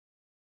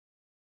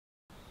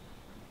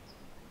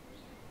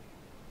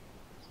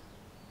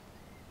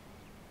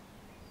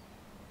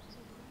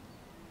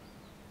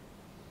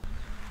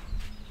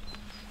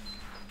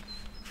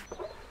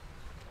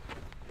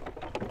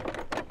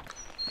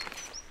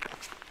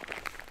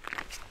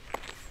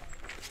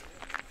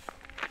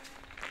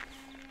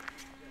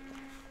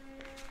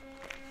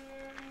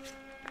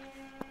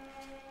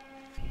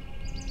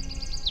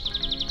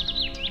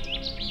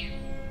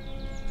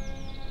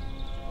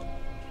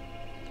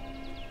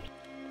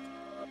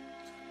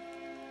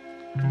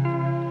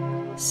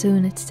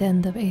Soon it's the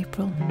end of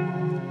April.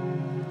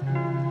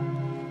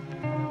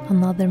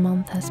 Another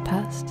month has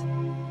passed.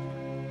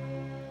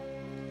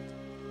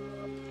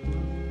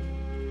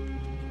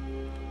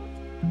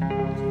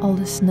 All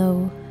the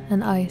snow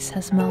and ice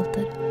has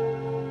melted.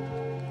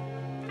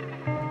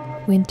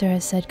 Winter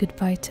has said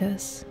goodbye to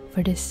us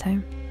for this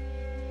time.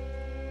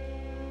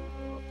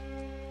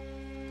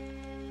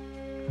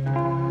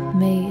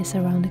 May is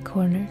around the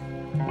corner.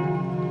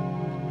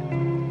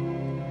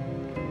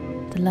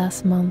 The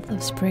last month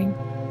of spring.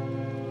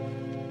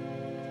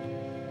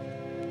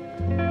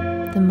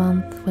 The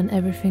month when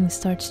everything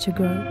starts to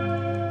grow.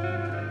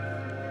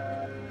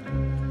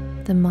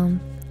 The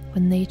month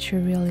when nature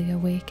really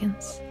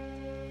awakens.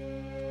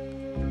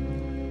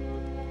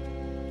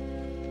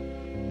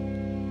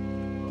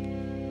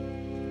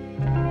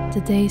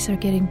 The days are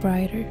getting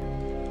brighter.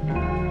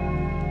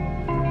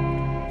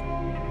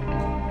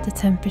 The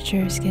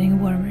temperature is getting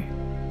warmer.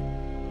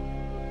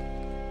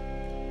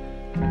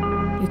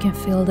 You can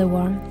feel the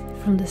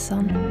warmth from the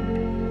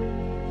sun.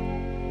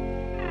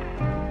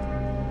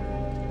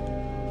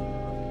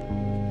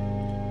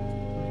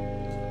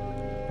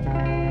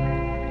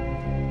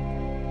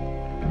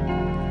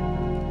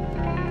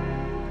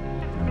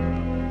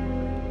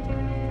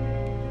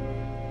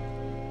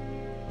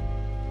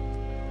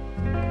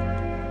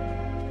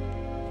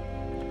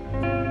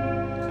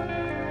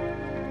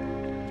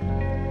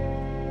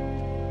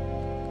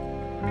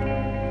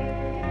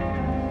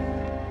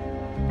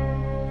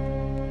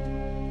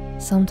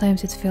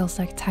 Sometimes it feels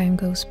like time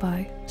goes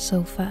by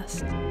so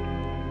fast.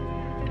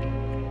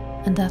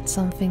 And that's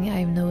something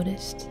I've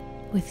noticed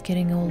with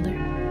getting older.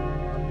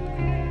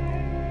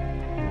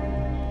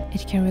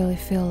 It can really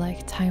feel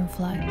like time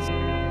flies.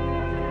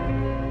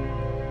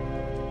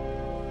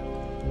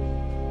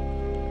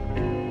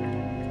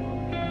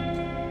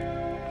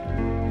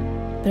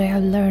 But I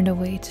have learned a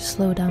way to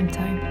slow down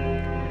time.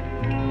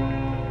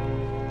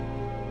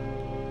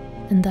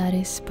 And that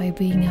is by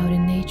being out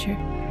in nature.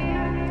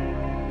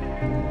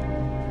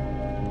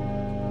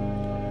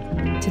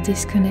 To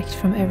disconnect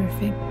from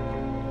everything,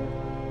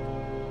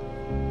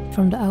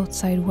 from the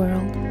outside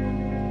world.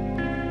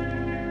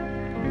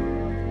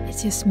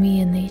 It's just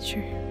me and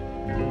nature.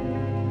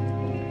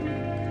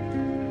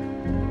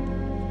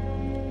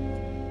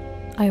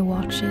 I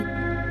watch it.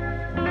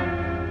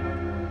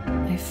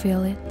 I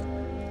feel it.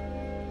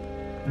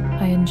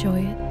 I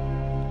enjoy it.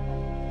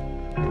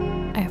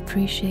 I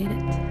appreciate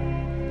it.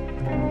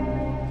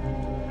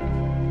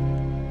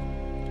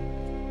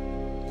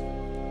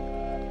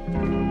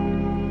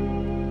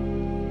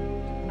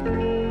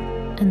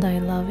 And I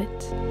love it.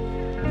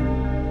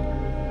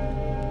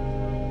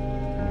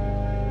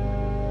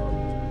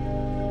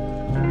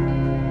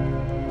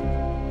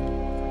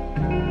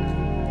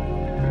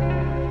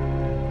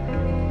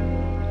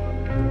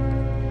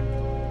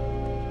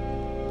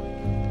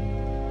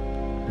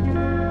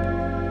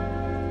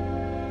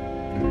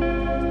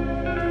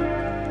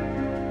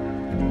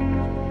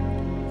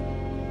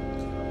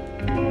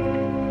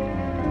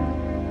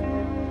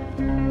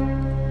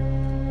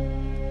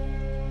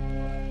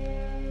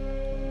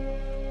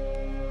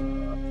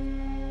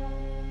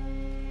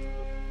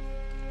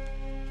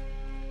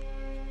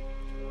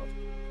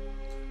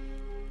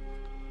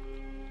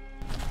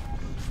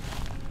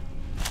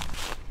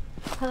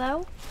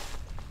 Hello?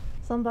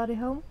 Somebody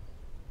home?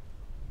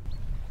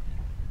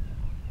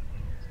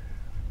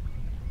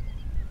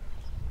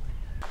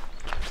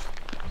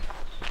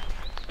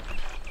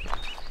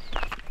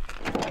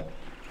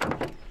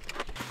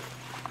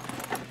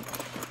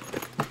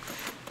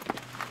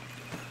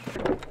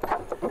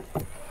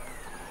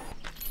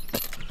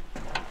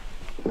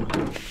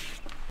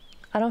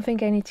 I don't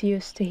think I need to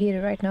use the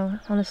heater right now,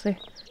 honestly.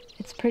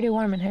 It's pretty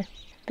warm in here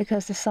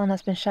because the sun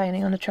has been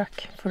shining on the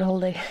truck for the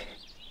whole day.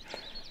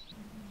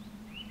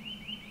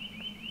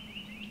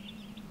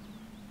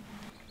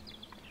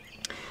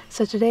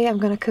 So today I'm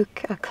gonna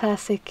cook a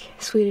classic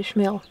Swedish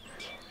meal,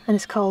 and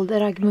it's called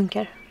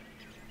Raggmunkar.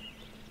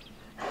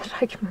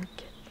 Raggmunkar.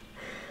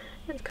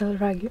 It's called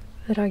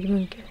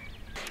Raggmunkar.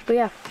 But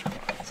yeah,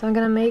 so I'm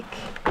gonna make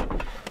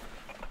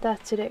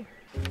that today.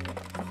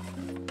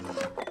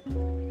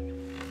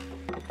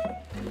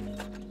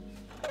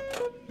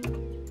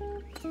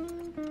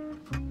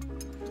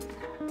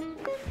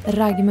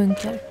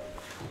 Raggmunkar.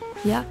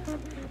 Yeah,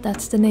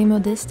 that's the name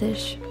of this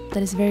dish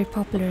that is very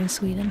popular in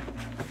Sweden.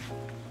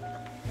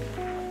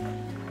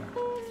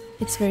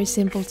 It's very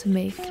simple to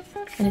make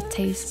and it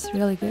tastes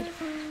really good.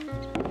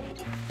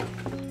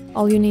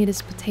 All you need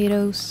is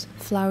potatoes,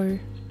 flour,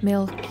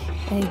 milk,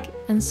 egg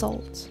and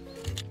salt.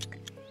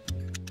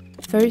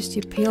 First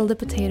you peel the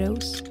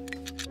potatoes.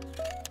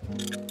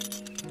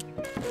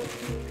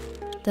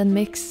 Then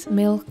mix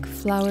milk,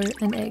 flour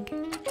and egg.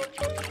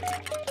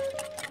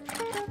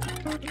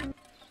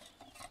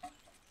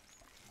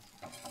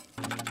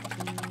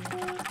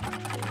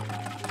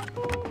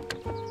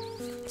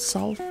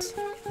 Salt.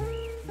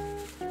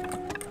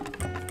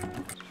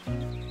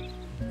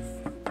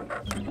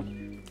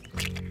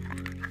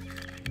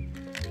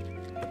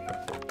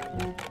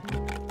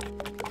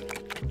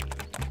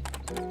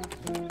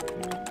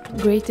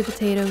 grate the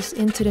potatoes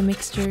into the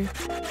mixture.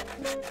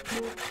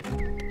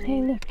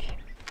 Hey look,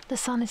 the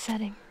sun is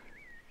setting.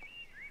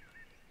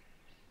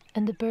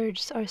 And the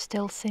birds are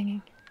still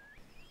singing.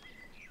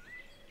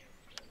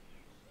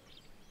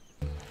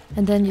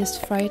 And then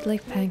just fry it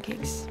like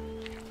pancakes.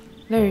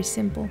 Very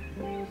simple.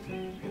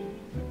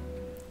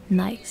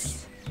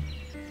 Nice.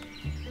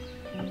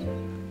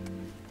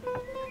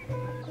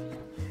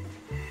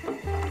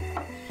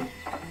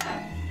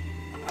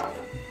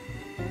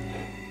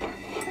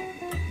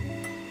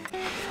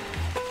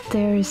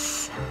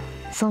 There's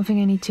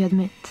something I need to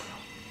admit.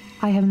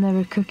 I have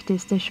never cooked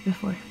this dish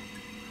before.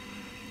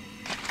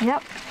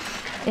 Yep,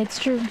 it's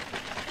true.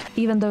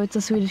 Even though it's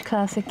a Swedish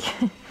classic.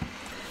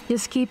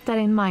 Just keep that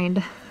in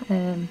mind.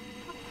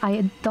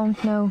 I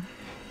don't know.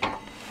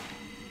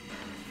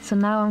 So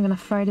now I'm gonna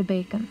fry the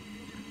bacon.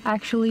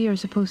 Actually, you're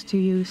supposed to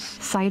use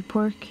side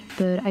pork,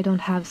 but I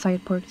don't have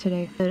side pork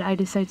today. But I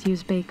decided to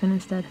use bacon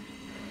instead.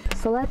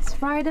 So let's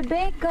fry the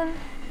bacon.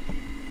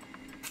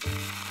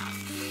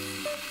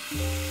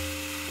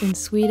 In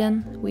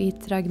Sweden, we eat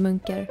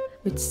raggmunkar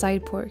with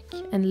side pork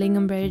and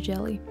lingonberry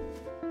jelly.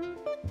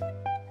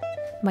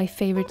 My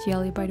favorite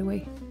jelly, by the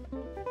way.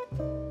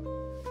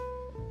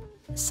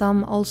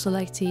 Some also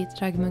like to eat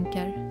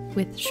raggmunkar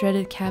with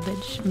shredded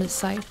cabbage on the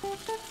side.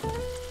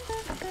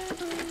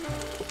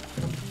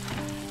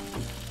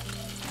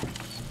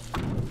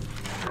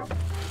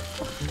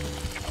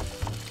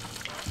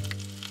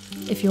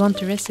 If you want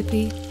the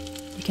recipe,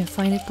 you can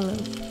find it below.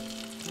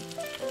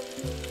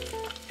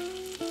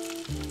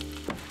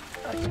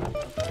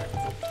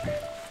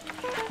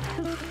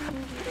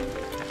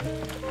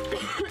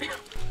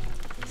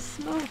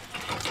 Smoke!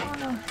 Oh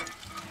no.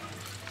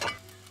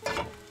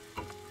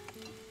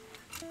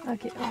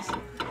 Okay,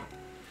 awesome.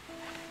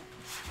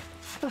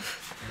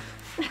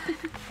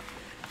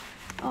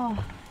 Oh.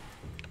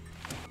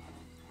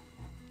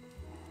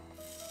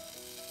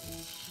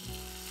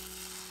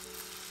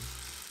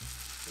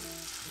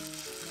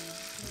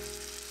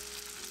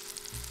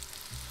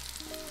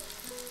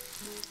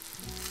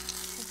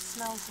 It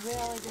smells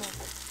really good.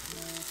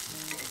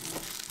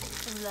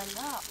 Ooh la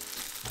la.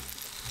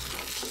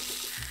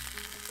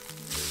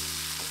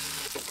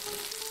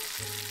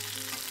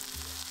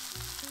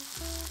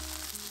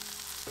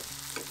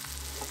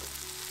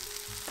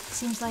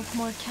 Seems like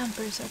more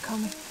campers are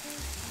coming.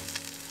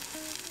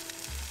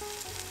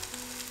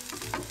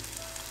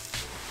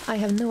 I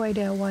have no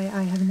idea why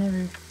I have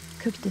never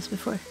cooked this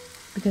before,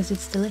 because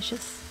it's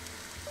delicious.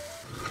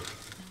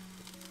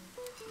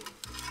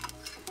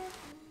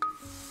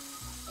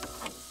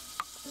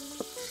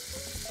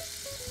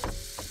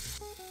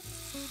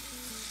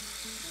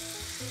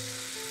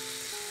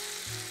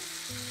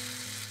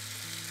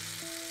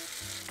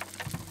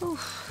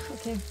 Oof,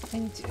 okay, I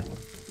need to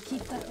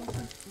keep that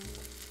open.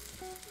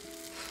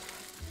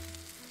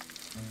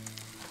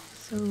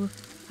 So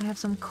I have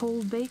some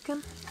cold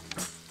bacon.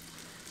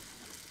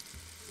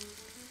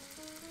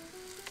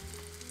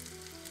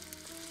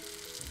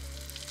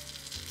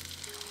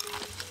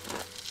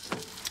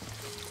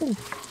 Ooh,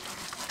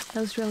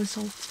 that was really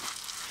salty.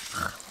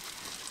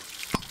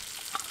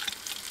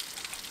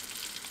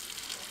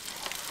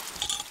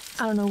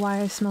 I don't know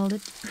why I smelled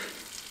it.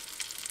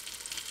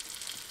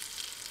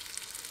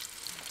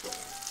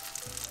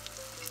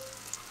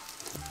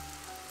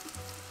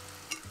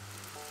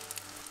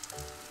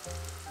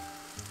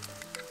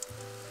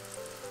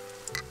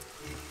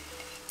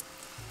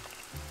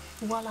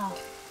 Voila!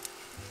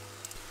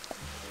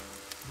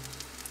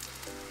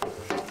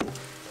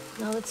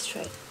 Now let's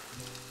try it.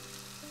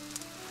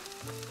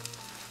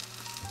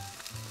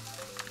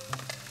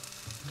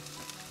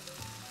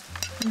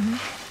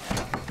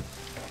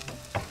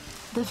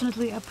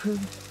 Definitely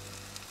approved.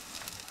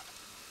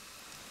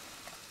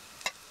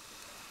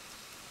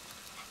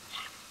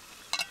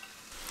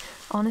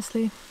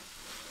 Honestly,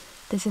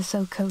 this is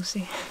so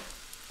cozy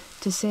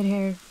to sit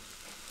here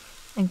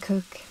and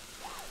cook.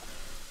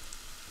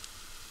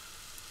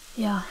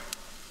 Yeah,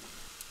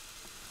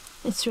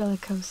 it's really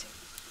cozy.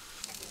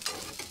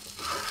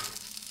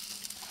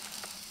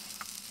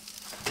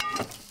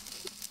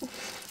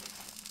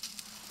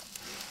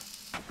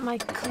 My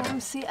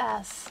clumsy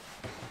ass.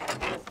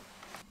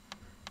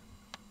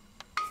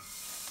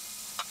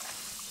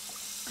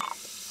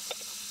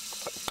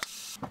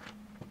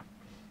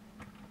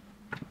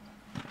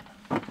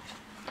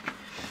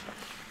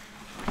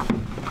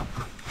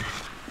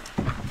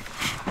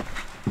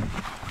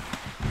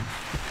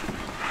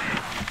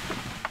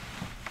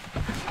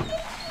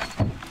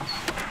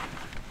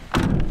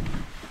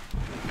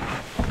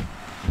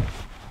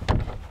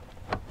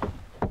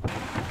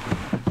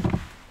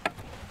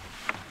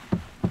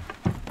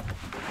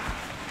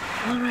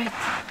 Alright.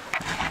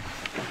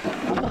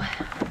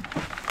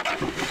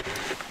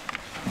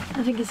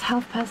 I think it's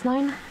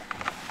 9:30.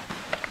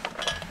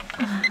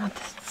 What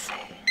does it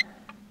say?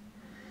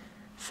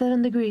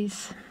 7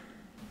 degrees.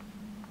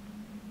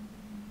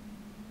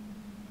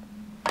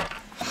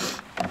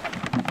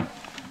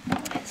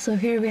 So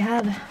here we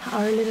have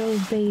our little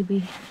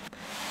baby,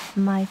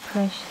 my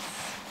precious.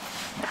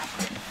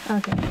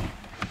 Okay.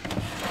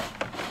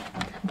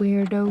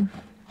 weirdo.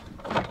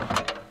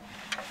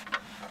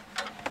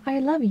 I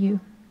love you.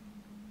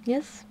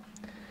 Yes?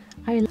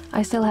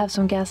 I still have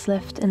some gas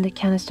left in the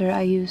canister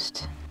I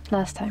used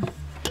last time.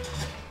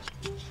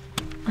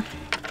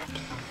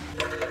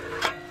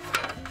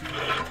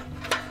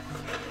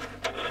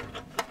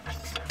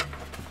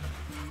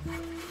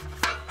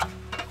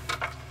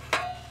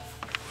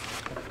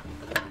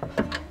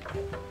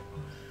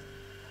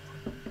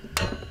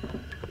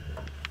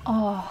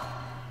 Oh,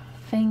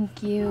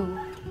 thank you.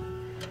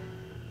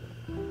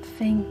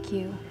 Thank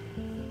you.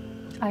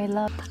 I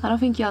don't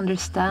think you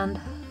understand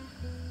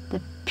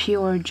the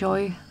pure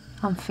joy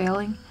I'm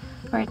feeling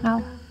right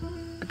now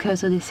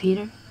because of this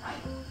heater.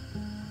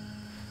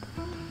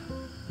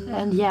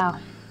 And yeah,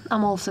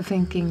 I'm also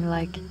thinking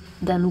like,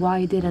 then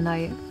why didn't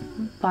I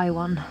buy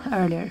one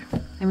earlier?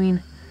 I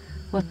mean,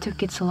 what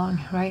took it so long,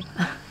 right?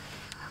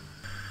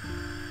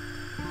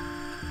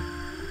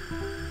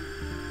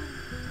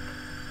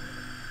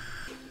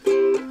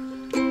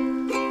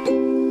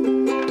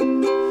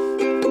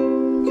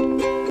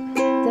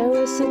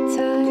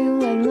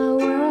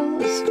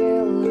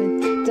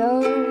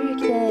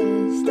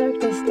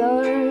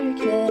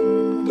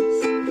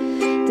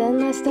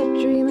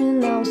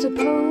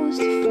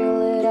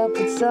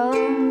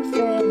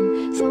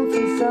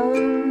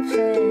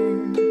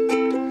 Something.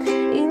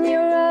 In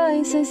your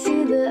eyes I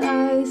see the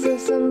eyes of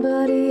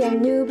somebody I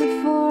knew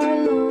before,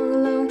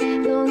 long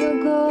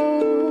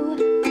ago.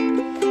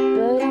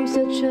 But I'm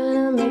still trying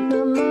to make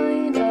my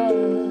mind up.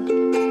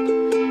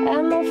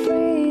 Am I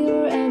free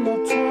or am I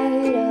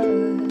tied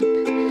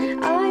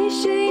up? I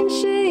change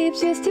shapes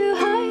just to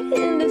hide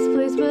in this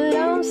place, but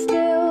I'm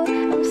still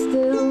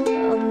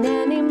an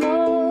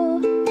animal.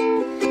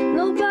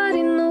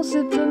 Nobody knows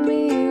it but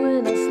me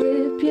when I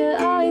slip, yeah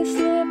I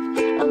slip.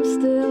 I'm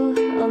still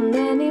an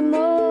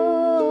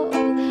animal.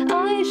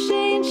 I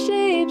change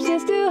shapes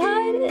just to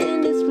hide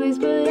in this place,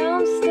 but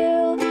I'm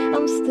still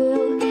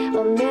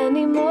an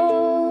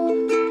animal.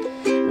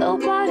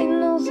 Nobody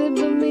knows it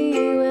but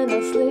me when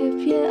I slip,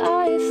 yeah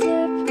I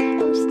slip.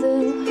 I'm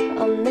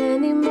still an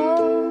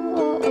animal.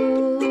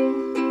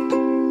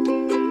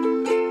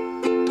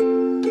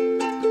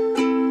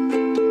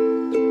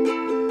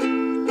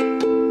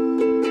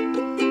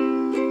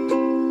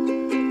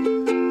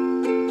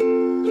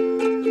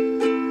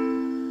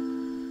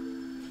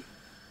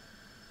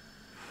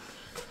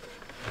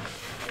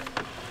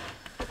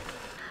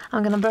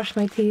 I'm gonna brush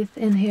my teeth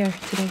in here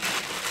today.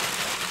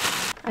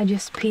 I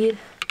just peed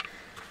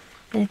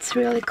and it's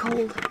really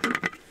cold,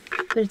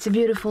 but it's a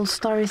beautiful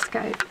starry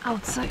sky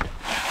outside.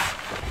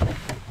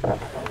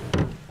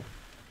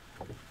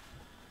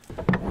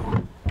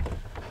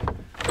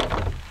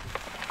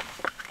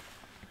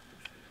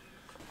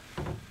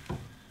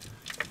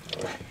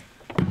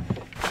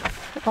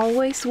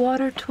 Always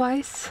water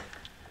twice.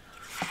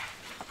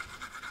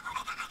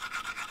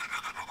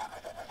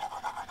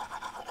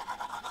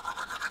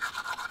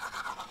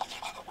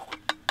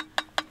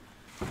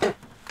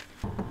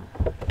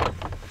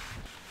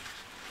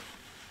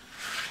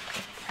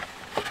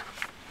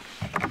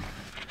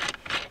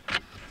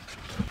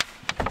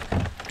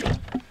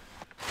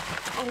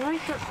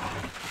 Alright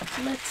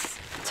then, let's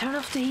turn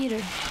off the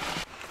heater.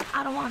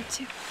 I don't want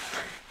to,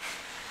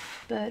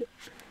 but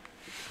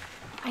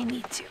I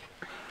need to.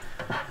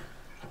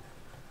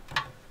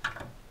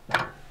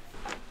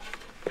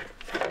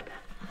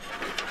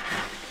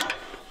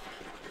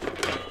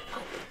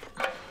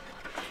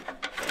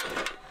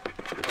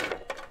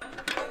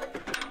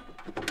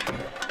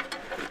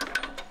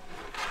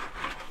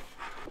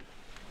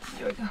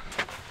 Here we go.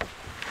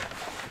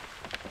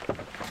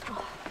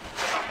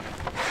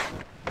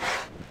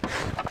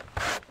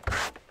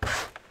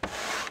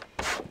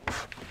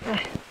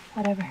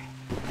 Whatever.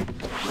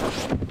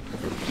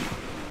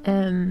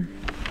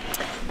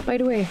 By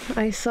the way,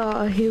 I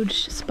saw a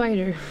huge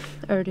spider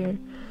earlier,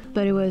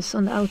 but it was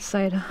on the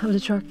outside of the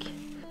truck.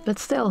 But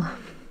still,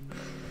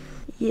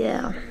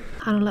 yeah,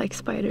 I don't like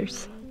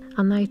spiders.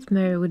 A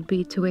nightmare would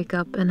be to wake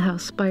up and have a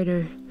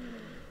spider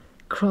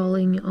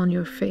crawling on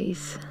your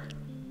face.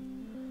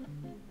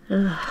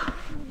 Ugh.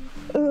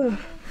 Ugh.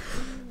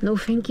 No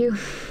thank you.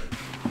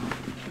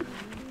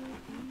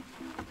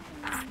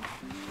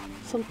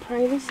 Some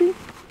privacy?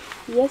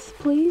 Yes,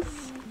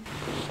 please.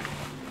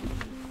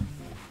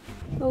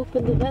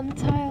 Open the vent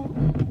tile.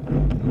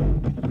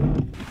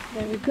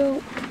 There we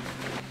go.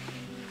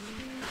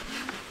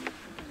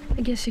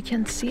 I guess you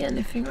can't see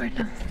anything right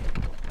now.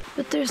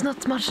 But there's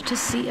not much to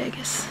see, I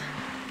guess.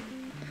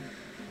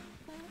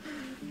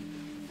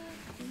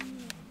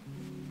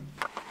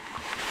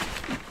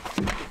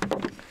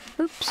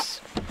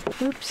 Oops.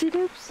 Whoopsie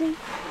doopsie.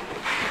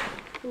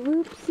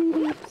 Whoopsie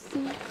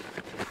doopsie.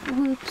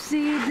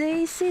 Whoopsie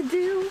daisy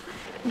doo.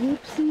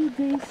 Whoopsie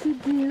daisy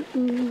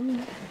doo.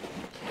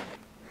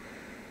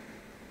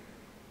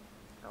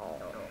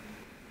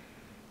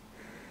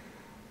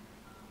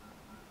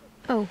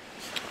 Oh,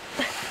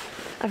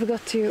 I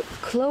forgot to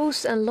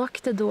close and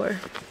lock the door.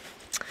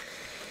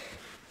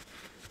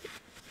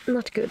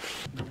 Not good.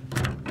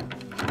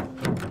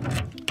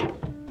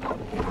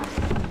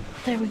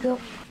 There we go.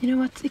 You know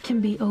what? It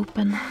can be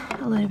open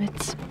a little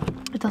bit.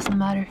 It doesn't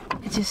matter.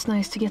 It's just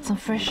nice to get some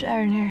fresh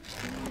air in here.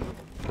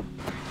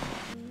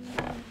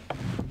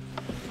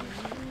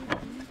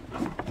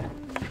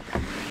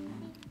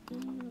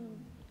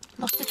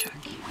 Not the truck.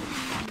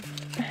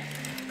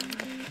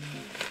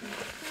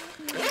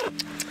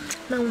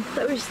 Now I'm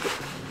thirsty.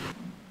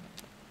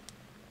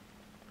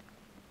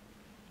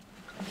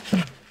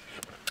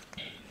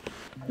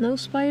 No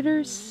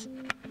spiders?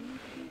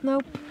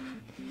 Nope.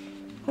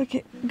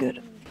 Okay,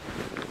 good.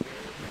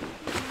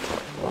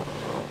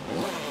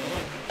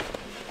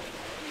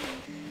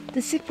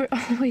 The zipper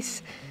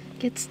always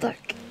gets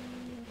stuck.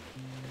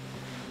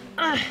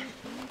 Ah,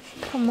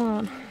 come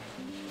on.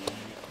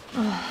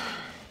 Oh.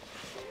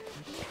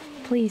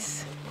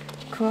 Please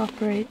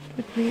cooperate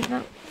with me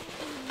now.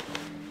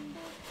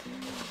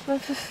 Men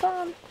för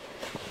fan,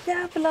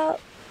 jävla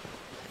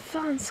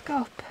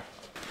fanskap.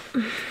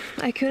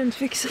 I couldn't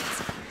fix it.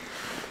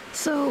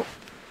 So,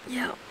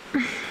 yeah.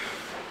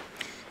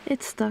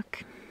 It's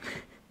stuck.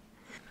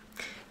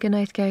 Good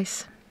night,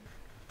 guys.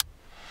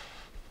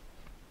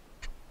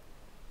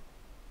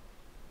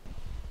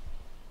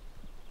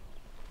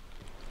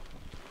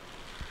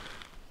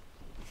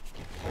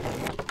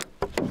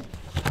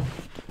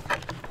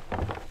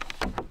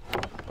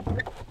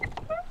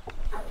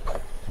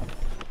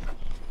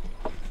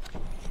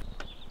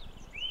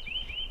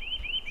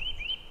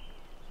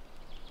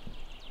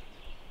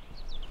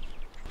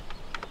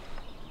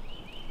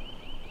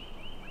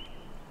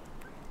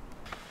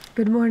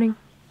 Good morning.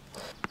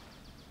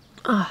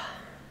 Ah.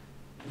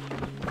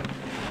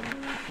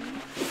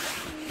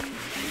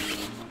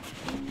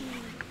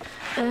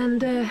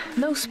 And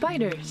no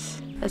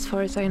spiders, as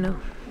far as I know.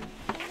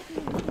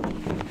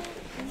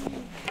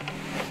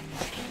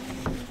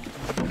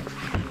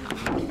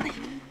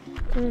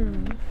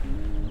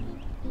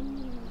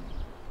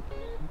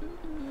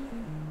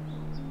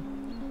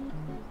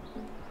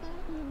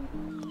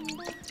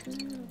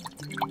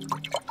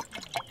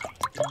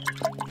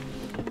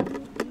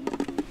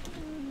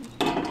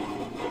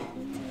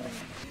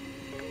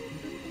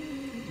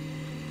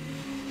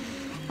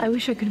 I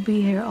wish I could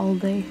be here all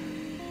day,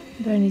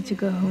 but I need to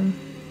go home.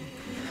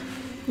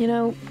 You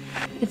know,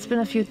 it's been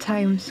a few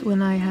times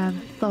when I have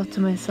thought to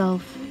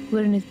myself,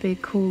 wouldn't it be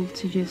cool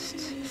to just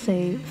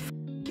say F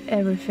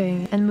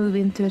everything and move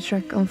into a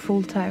truck on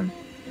full time?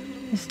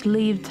 Just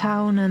leave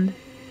town and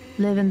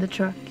live in the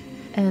truck,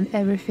 and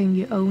everything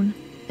you own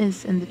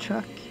is in the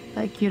truck.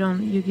 Like you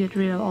get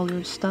rid of all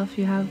your stuff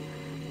you have.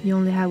 You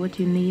only have what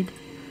you need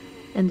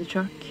in the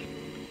truck.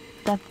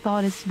 That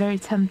thought is very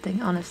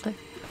tempting, honestly.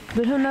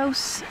 But who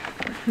knows,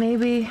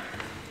 maybe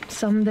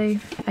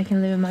someday I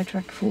can live in my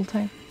truck full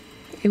time.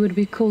 It would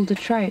be cool to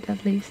try it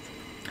at least,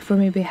 for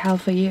maybe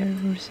half a year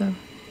or so.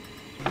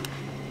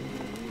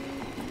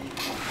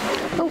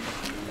 Oh!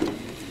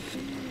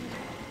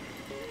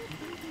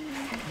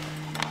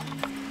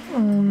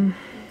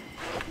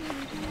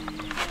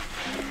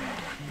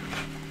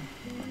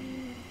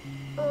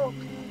 Oh!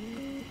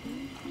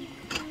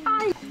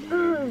 Ay!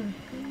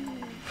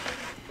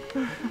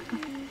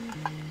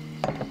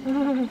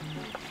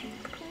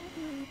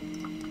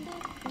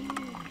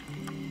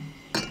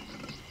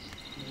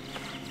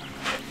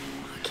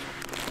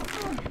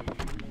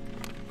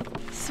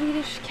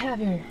 Swedish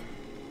caviar.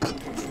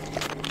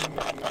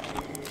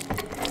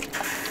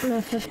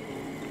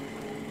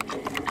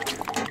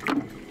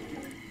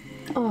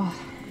 Oh,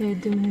 jag är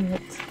dum i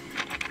huvudet.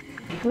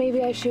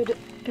 Maybe I should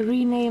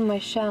rename my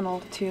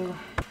channel to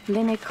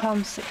Linny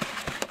Clumsy,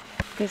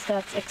 because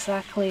that's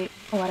exactly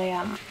what I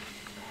am.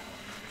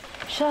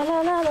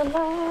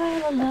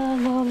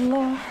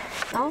 Sha-la-la-la-la-la-la-la.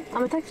 Ja,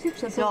 men tack för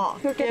tipsen. Ja,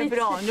 det är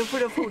bra. Nu får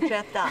du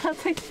fortsätta.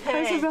 Tack. Det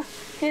är så bra.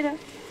 Hej då.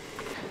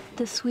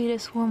 The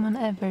sweetest woman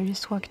ever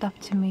just walked up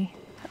to me.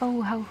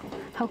 Oh,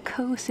 how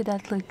cozy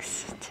that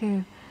looks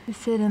to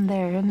sit in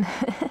there,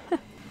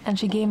 and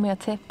she gave me a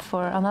tip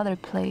for another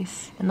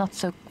place not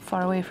so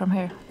far away from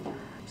here.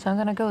 So I'm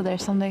gonna go there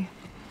someday.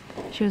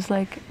 She was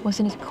like,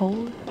 wasn't it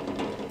cold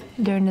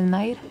during the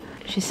night?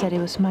 She said it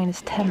was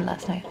 -10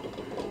 last night.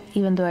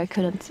 Even though I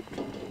couldn't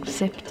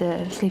zip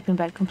the sleeping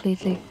bag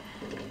completely,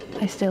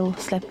 I still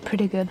slept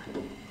pretty good.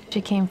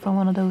 She came from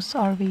one of those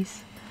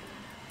RVs.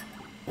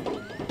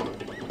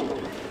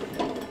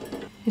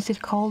 Is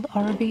it called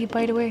RV,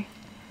 by the way?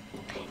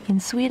 In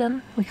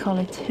Sweden, we call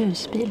it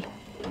husbil.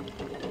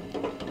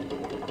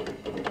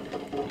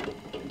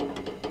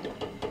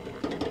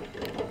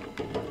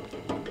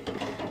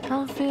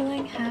 I'm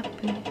feeling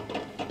happy,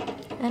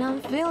 and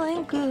I'm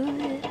feeling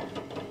good,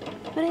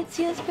 but it's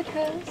just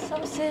because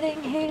I'm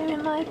sitting here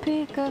in my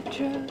pickup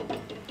truck.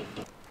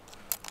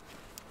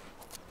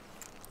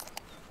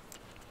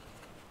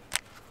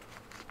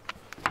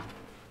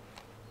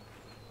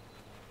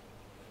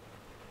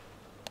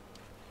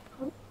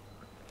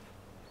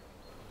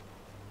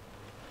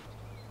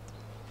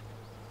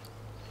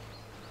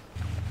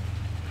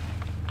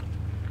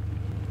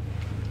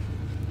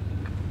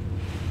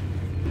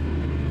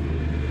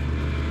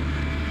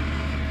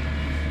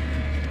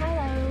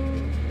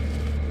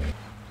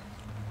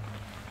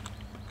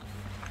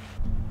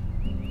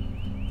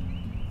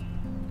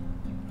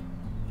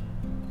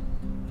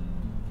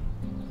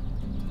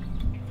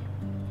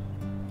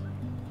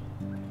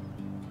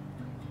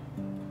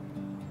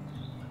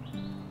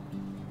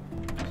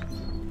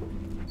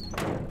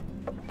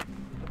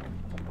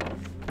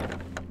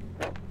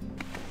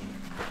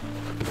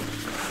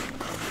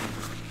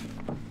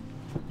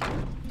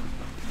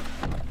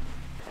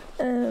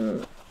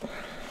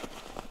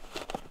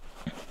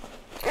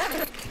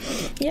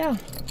 yeah,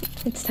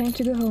 it's time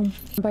to go home.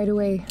 By the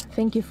way,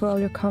 thank you for all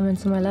your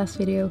comments on my last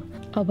video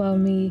about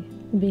me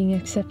being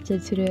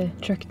accepted to the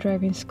truck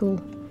driving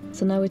school.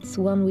 So now it's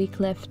 1 week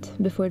left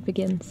before it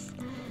begins.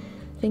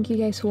 Thank you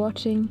guys for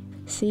watching.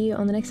 See you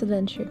on the next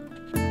adventure.